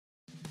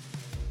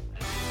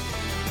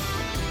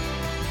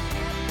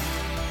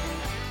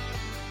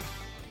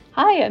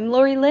Hi, I'm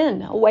Lori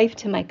Lynn, a wife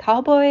to my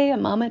cowboy, a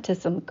mama to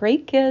some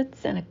great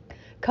kids, and a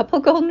couple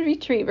golden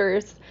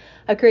retrievers,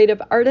 a creative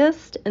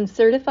artist and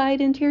certified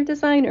interior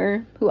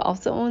designer who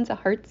also owns a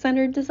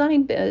heart-centered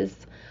design biz,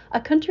 a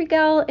country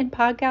gal and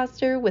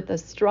podcaster with a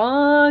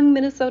strong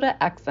Minnesota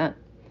accent.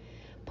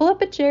 Pull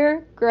up a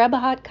chair, grab a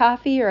hot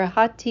coffee or a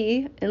hot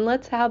tea, and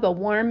let's have a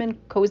warm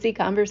and cozy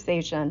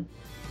conversation.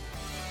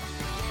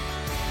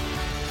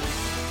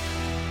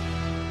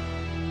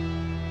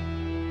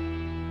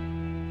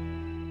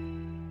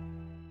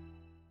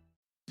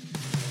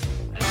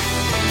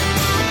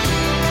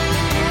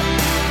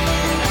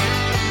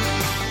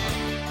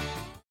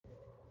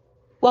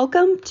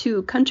 Welcome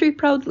to Country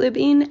Proud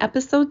Living,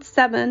 Episode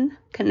 7,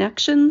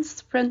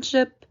 Connections,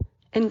 Friendship,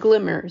 and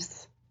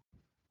Glimmers.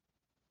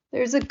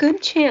 There's a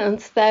good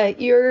chance that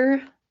you're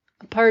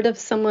a part of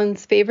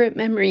someone's favorite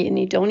memory and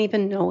you don't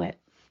even know it.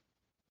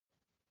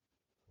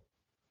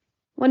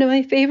 One of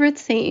my favorite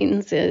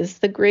sayings is,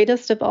 the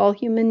greatest of all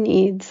human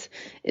needs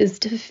is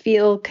to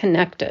feel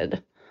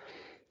connected.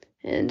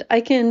 And I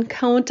can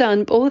count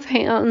on both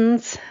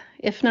hands,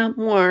 if not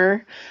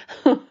more,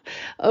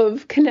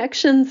 of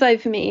connections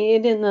I've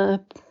made in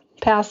the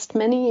past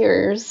many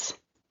years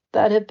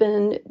that have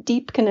been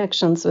deep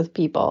connections with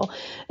people.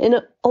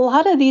 And a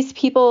lot of these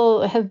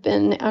people have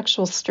been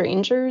actual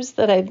strangers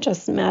that I've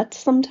just met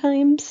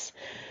sometimes.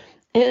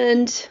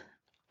 And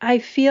I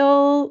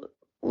feel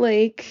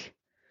like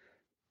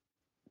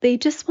they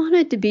just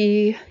wanted to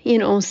be,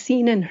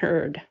 seen and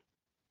heard.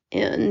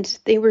 And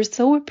they were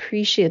so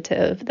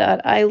appreciative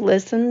that I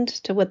listened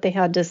to what they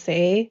had to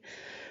say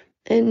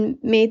and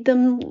made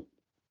them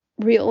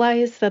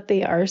realize that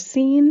they are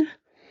seen.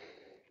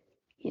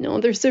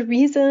 There's a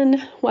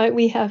reason why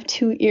we have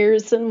two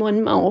ears and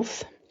one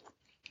mouth.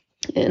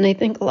 And I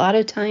think a lot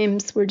of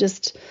times we're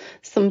just,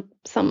 some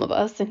of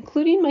us,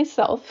 including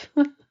myself,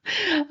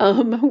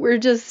 we're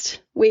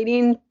just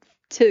waiting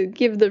to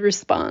give the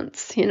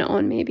response,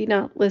 and maybe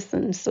not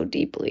listen so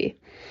deeply.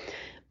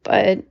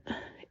 But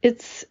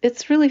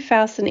it's really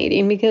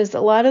fascinating because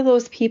a lot of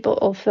those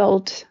people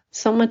felt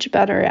so much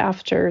better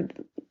after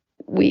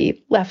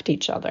we left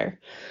each other.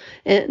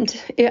 And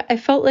I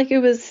felt like it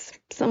was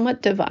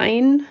somewhat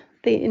divine,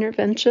 the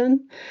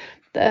intervention,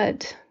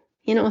 that,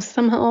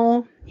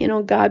 somehow,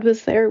 God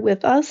was there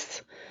with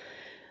us.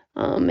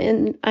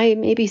 And I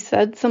maybe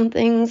said some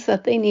things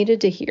that they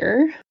needed to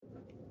hear.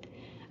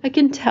 I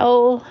can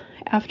tell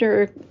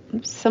after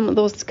some of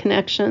those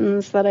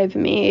connections that I've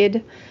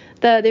made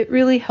that it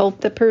really helped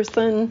the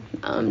person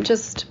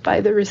just by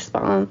the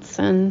response.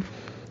 And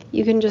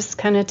you can just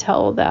kind of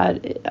tell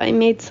that I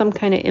made some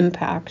kind of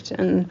impact.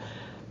 And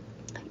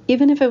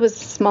even if it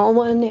was a small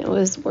one, it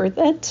was worth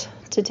it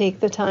to take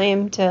the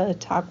time to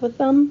talk with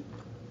them.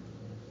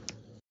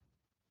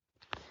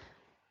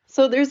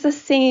 So there's a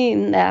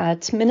saying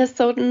that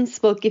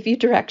Minnesotans will give you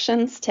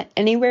directions to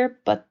anywhere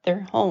but their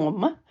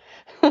home.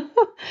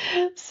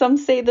 Some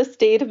say the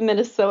state of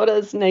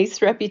Minnesota's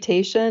nice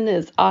reputation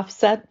is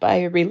offset by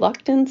a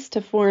reluctance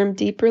to form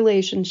deep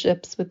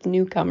relationships with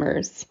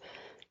newcomers.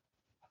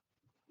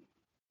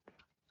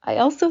 I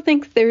also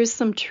think there's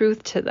some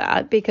truth to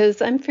that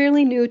because I'm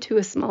fairly new to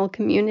a small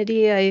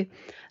community.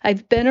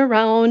 I've been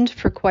around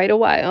for quite a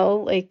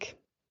while, like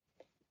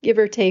give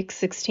or take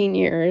 16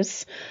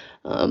 years,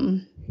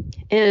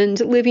 and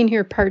living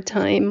here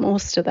part-time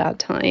most of that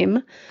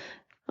time.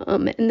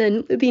 And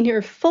then living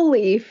here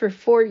fully for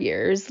 4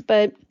 years.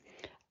 But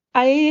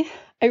I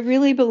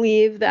really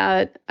believe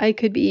that I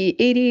could be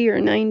 80 or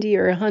 90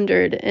 or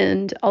 100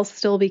 and I'll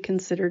still be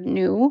considered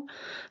new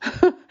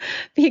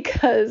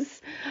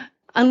because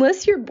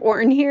unless you're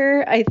born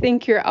here, I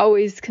think you're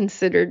always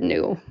considered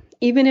new.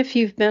 Even if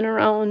you've been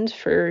around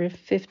for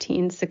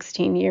 15,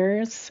 16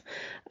 years,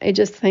 I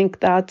just think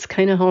that's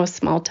kind of how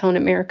small town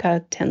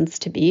America tends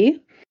to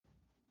be.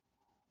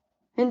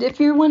 And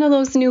if you're one of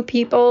those new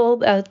people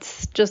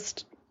that's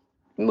just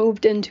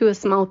moved into a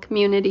small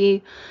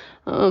community,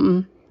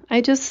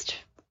 I just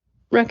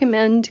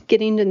recommend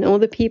getting to know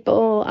the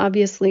people.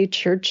 Obviously,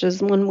 church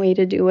is one way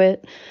to do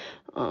it.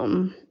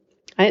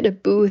 I had a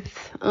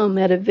booth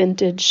at a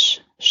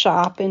vintage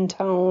shop in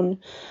town.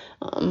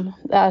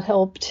 That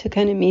helped to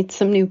kind of meet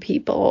some new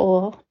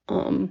people.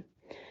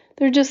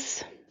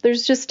 There's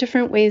just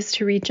different ways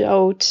to reach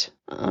out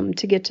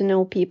to get to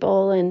know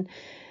people.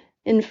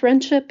 And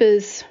friendship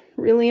is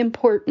really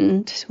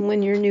important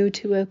when you're new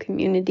to a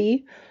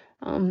community.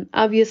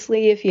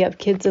 Obviously, if you have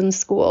kids in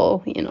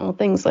school,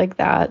 things like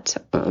that,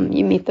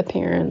 you meet the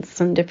parents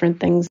and different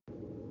things.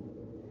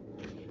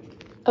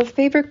 A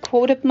favorite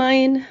quote of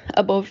mine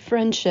about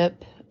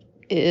friendship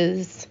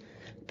is,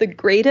 the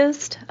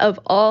greatest of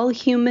all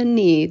human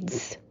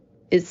needs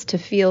is to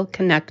feel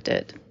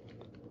connected.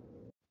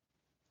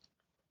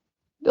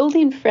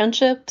 Building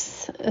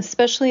friendships,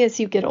 especially as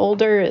you get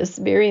older, is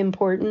very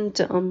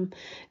important.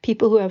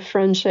 People who have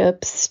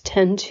friendships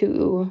tend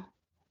to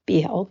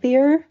be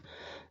healthier.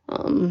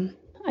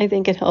 I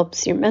think it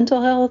helps your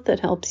mental health,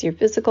 it helps your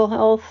physical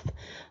health,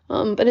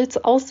 but it's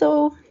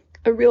also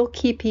a real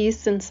key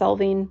piece in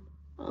solving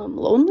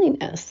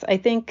loneliness. I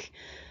think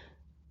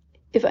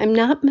If I'm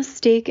not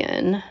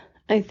mistaken,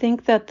 I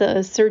think that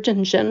the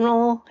Surgeon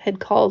General had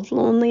called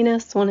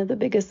loneliness one of the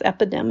biggest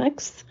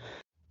epidemics.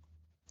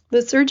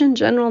 The Surgeon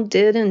General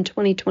did in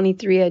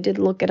 2023, I did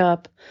look it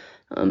up,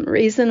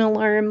 raise an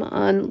alarm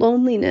on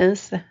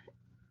loneliness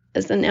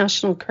as a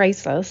national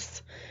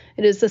crisis.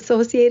 It is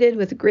associated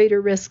with greater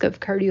risk of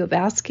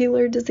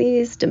cardiovascular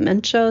disease,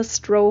 dementia,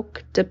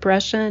 stroke,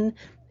 depression,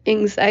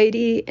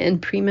 anxiety,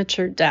 and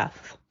premature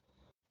death.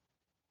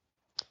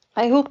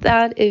 I hope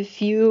that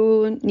if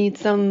you need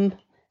some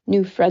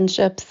new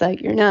friendships, that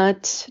you're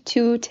not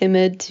too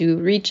timid to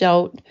reach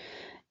out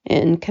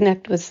and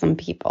connect with some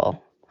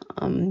people.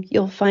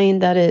 You'll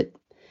find that it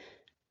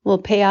will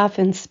pay off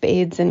in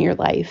spades in your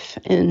life,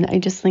 and I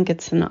just think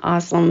it's an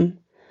awesome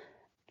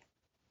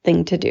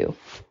thing to do.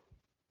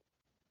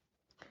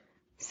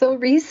 So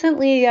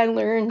recently I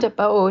learned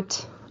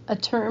about a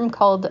term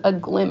called a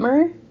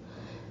glimmer.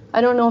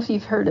 I don't know if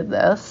you've heard of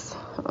this.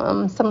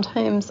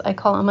 Sometimes I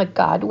call them a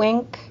God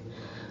wink.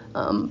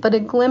 But a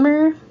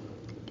glimmer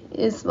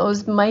is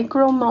those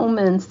micro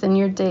moments in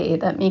your day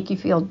that make you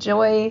feel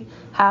joy,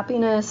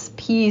 happiness,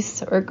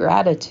 peace, or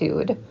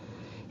gratitude.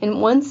 And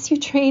once you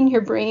train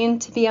your brain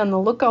to be on the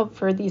lookout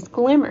for these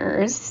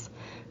glimmers,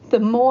 the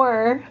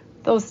more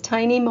those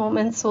tiny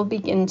moments will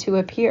begin to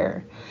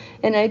appear.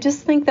 And I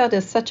just think that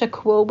is such a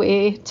cool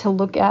way to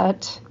look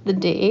at the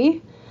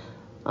day.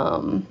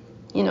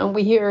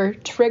 We hear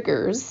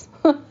triggers,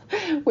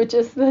 which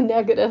is the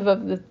negative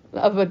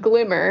of a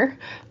glimmer.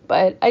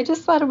 But I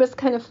just thought it was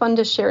kind of fun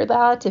to share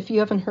that. If you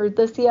haven't heard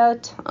this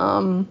yet,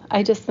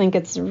 I just think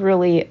it's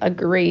really a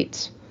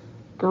great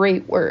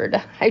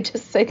word. I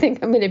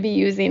think I'm going to be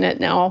using it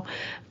now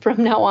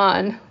from now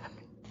on.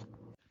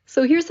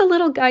 So here's a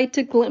little guide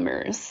to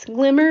glimmers.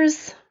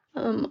 Glimmers,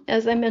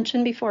 as I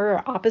mentioned before,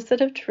 are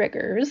opposite of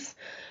triggers.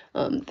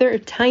 They're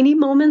tiny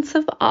moments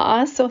of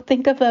awe. So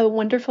think of a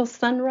wonderful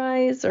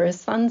sunrise or a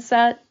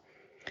sunset.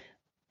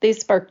 They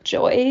spark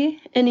joy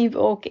and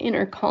evoke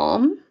inner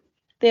calm.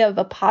 They have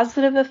a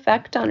positive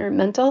effect on our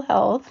mental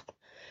health.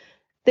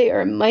 They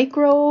are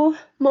micro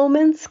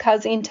moments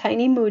causing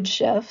tiny mood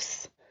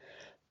shifts.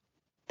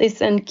 They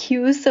send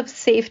cues of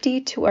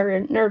safety to our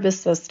nervous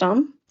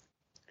system.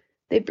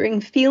 They bring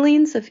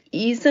feelings of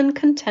ease and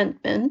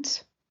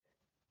contentment.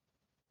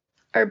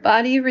 Our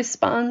body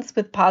responds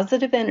with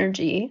positive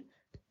energy.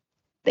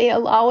 They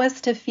allow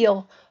us to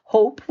feel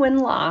hope when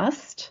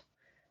lost.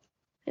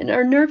 And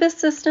our nervous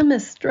system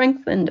is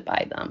strengthened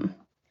by them.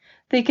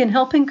 They can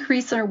help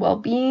increase our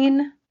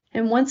well-being,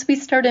 and once we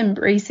start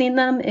embracing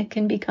them, it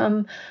can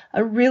become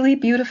a really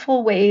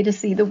beautiful way to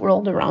see the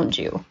world around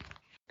you.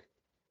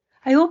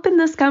 I hope in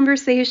this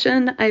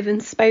conversation I've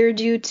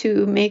inspired you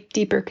to make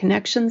deeper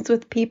connections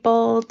with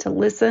people, to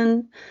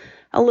listen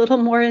a little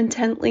more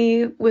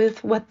intently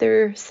with what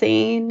they're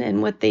saying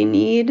and what they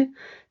need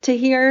to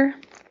hear.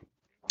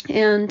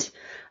 And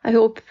I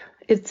hope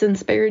it's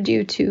inspired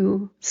you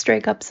to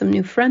strike up some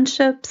new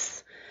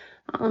friendships,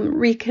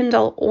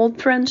 rekindle old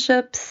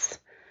friendships,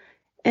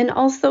 and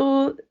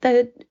also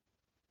that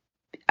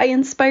I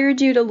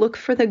inspired you to look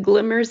for the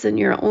glimmers in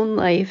your own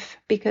life,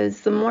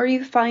 because the more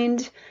you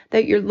find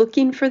that you're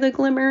looking for the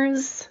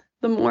glimmers,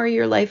 the more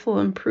your life will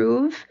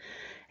improve,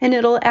 and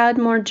it'll add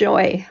more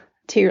joy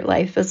to your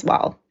life as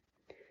well.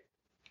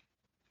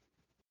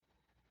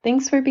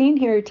 Thanks for being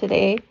here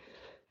today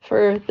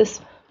for this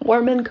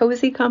warm and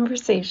cozy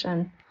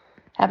conversation.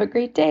 Have a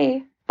great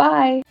day.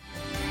 Bye.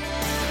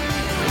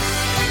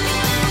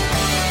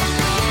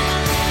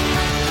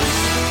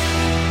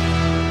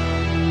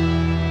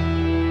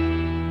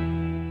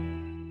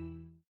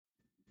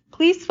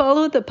 Please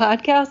follow the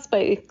podcast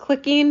by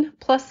clicking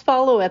plus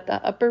follow at the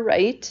upper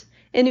right.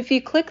 And if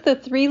you click the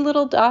 3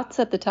 little dots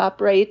at the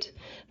top right,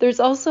 there's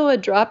also a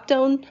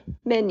drop-down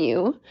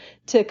menu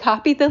to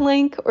copy the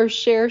link or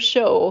share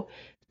show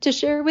to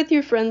share with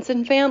your friends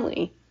and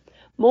family.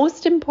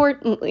 Most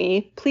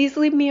importantly, please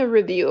leave me a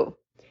review.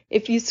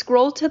 If you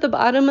scroll to the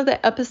bottom of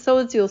the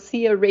episodes, you'll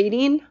see a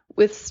rating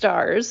with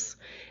stars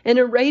and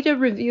a write a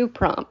review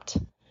prompt.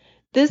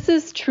 This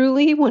is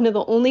truly one of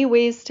the only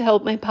ways to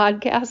help my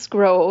podcast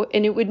grow,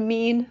 and it would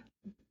mean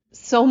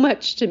so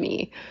much to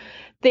me.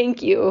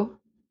 Thank you.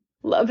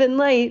 Love and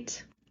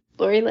light,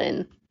 Lori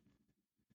Lynn.